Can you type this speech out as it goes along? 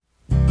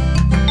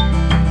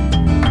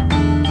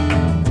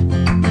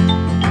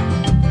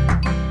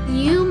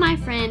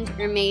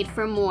made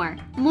for more.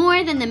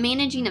 More than the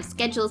managing of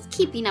schedules,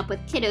 keeping up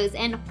with kiddos,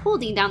 and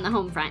holding down the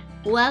home front.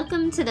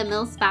 Welcome to the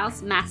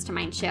MilSpouse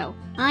Mastermind Show.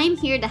 I'm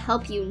here to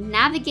help you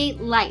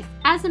navigate life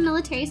as a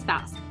military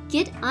spouse.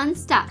 Get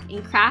unstuck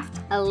and craft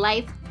a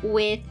life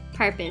with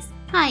purpose.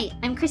 Hi,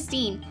 I'm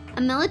Christine,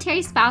 a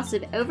military spouse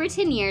of over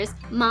 10 years,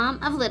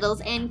 mom of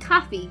littles, and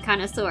coffee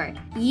connoisseur.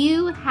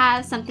 You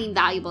have something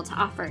valuable to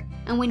offer,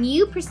 and when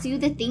you pursue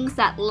the things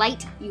that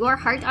light your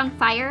heart on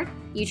fire,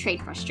 you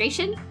trade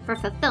frustration for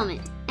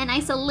fulfillment and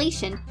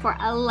isolation for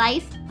a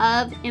life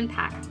of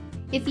impact.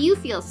 If you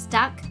feel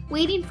stuck,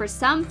 waiting for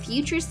some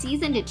future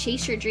season to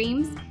chase your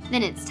dreams,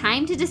 then it's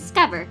time to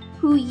discover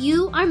who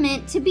you are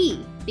meant to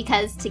be,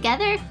 because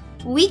together,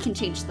 we can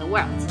change the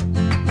world.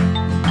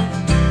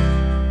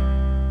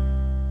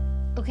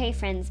 Okay,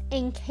 friends,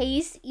 in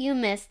case you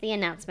missed the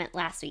announcement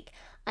last week,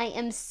 I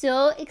am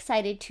so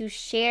excited to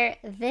share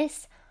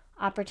this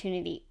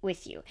opportunity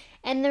with you.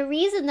 And the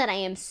reason that I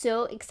am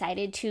so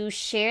excited to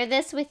share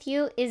this with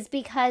you is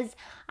because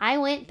I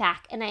went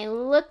back and I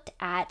looked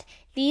at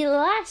the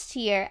last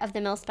year of the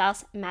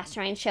MilSpouse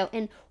Mastermind Show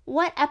and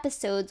what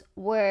episodes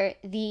were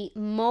the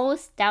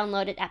most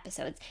downloaded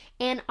episodes.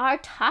 And our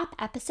top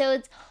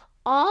episodes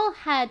all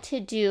had to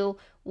do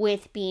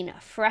with being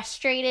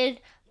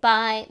frustrated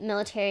by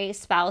military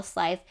spouse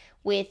life,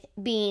 with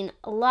being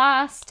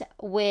lost,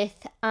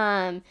 with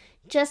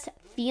just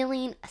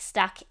feeling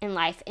stuck in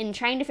life and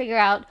trying to figure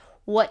out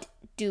what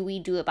do we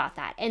do about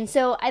that. And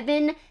so I've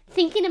been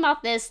thinking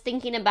about this,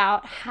 thinking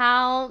about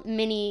how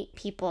many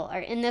people are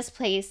in this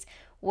place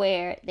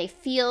where they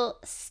feel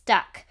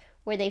stuck,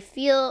 where they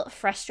feel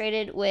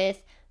frustrated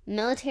with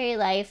military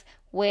life,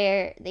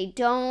 where they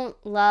don't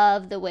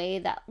love the way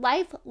that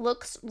life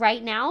looks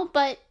right now,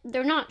 but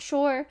they're not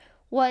sure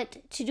what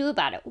to do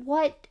about it.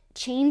 What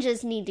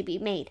changes need to be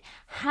made?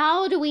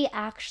 How do we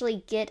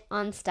actually get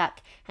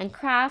unstuck and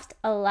craft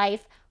a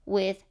life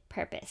with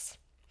purpose?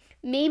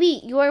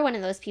 Maybe you're one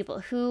of those people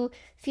who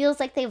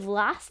feels like they've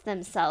lost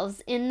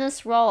themselves in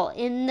this role,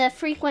 in the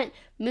frequent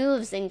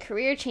moves and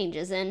career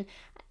changes and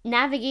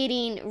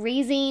navigating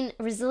raising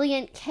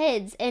resilient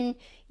kids, and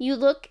you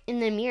look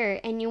in the mirror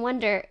and you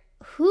wonder,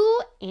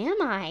 who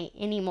am I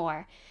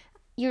anymore?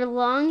 You're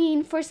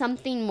longing for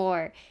something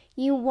more.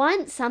 You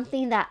want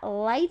something that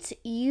lights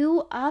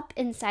you up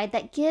inside,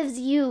 that gives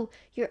you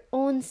your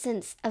own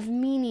sense of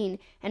meaning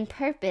and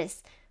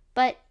purpose,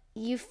 but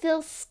you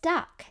feel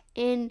stuck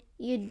and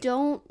you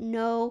don't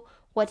know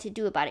what to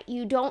do about it.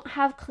 You don't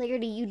have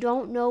clarity. You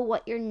don't know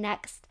what your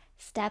next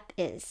step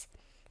is.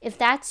 If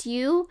that's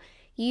you,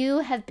 you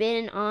have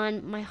been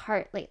on my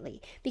heart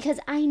lately, because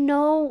I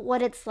know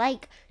what it's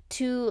like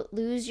to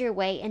lose your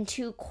way and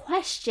to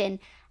question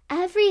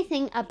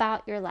everything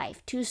about your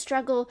life, to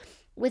struggle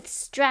with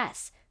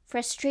stress,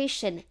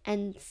 frustration,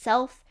 and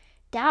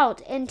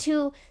self-doubt, and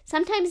to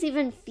sometimes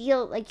even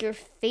feel like you're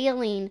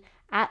failing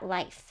at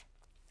life.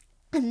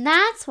 And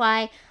that's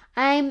why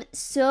I'm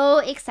so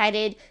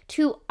excited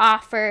to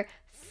offer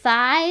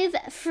 5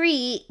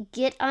 free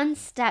Get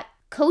Unstuck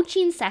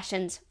coaching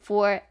sessions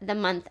for the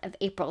month of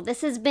April.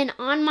 This has been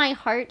on my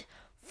heart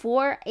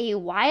for a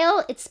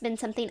while. It's been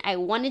something I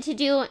wanted to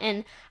do,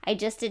 and I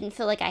just didn't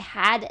feel like I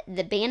had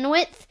the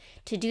bandwidth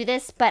to do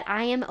this, but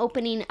I am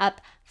opening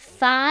up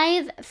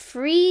 5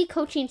 free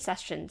coaching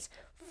sessions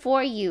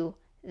for you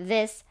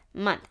this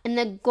month. And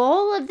the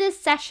goal of this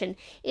session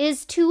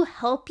is to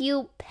help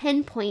you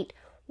pinpoint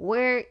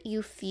where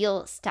you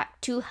feel stuck,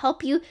 to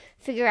help you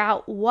figure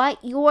out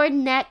what your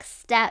next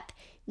step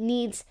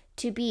needs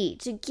to be,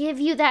 to give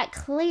you that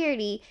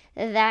clarity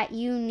that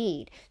you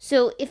need.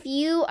 So if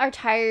you are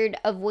tired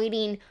of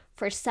waiting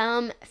for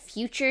some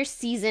future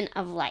season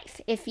of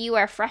life, if you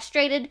are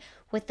frustrated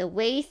with the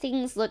way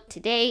things look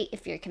today,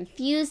 if you're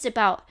confused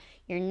about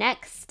your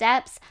next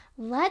steps,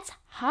 let's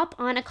hop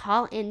on a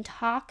call and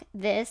talk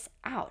this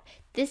out.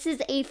 This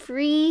is a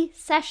free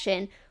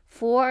session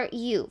for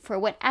you, for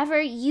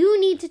whatever you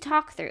need to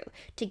talk through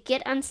to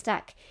get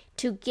unstuck,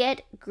 to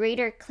get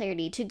greater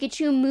clarity, to get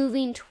you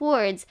moving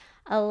towards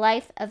a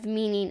life of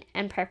meaning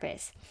and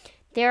purpose.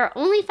 There are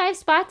only 5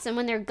 spots, and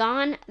when they're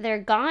gone,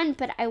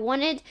 but I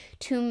wanted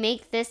to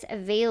make this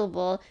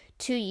available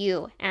to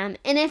you. And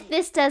if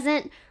this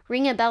doesn't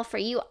ring a bell for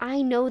you,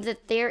 I know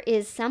that there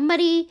is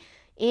somebody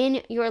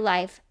in your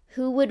life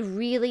who would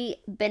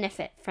really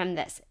benefit from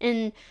this.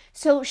 And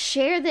so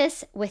share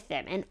this with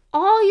them. And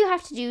all you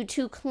have to do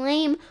to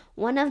claim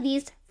one of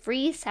these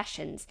free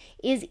sessions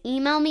is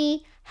email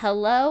me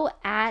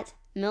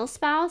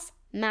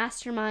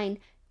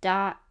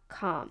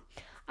hello@milspousemastermind.com.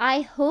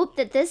 I hope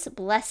that this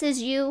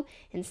blesses you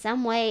in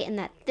some way, and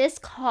that this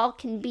call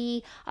can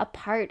be a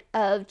part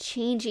of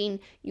changing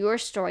your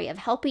story, of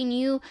helping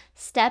you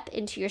step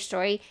into your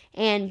story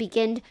and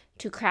begin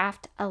to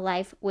craft a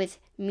life with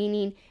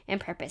meaning and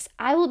purpose.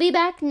 I will be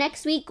back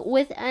next week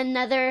with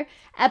another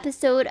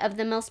episode of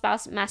the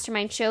MilSpouse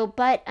Mastermind Show,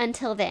 but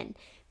until then,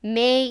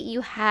 may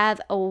you have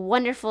a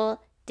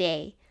wonderful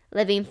day,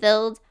 living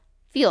filled,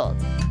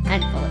 fueled,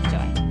 and full of joy.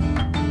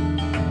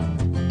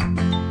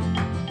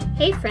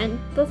 Hey friend,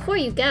 before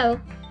you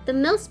go, The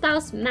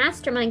MilSpouse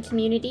Mastermind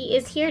community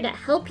is here to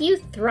help you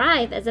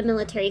thrive as a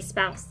military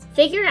spouse.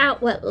 Figure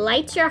out what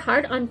lights your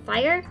heart on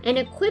fire and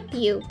equip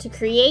you to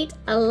create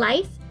a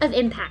life of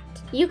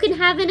impact. You can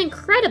have an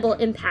incredible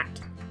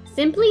impact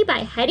simply by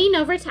heading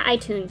over to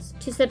iTunes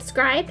to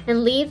subscribe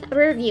and leave a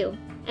review.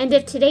 And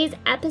if today's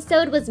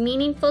episode was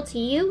meaningful to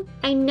you,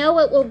 I know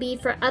it will be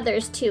for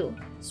others too.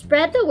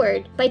 Spread the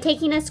word by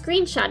taking a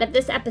screenshot of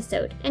this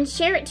episode and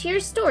share it to your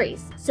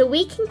stories so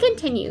we can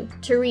continue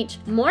to reach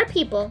more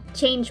people,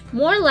 change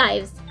more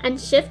lives,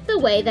 and shift the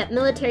way that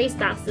military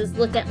spouses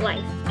look at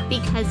life.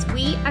 Because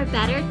we are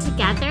better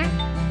together,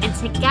 and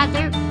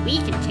together we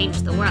can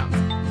change the world.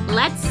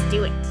 Let's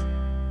do it.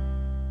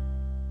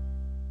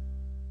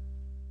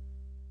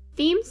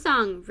 Theme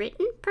song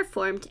written,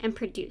 performed, and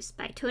produced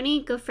by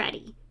Tony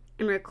Goffretti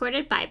and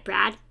recorded by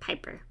Brad Piper.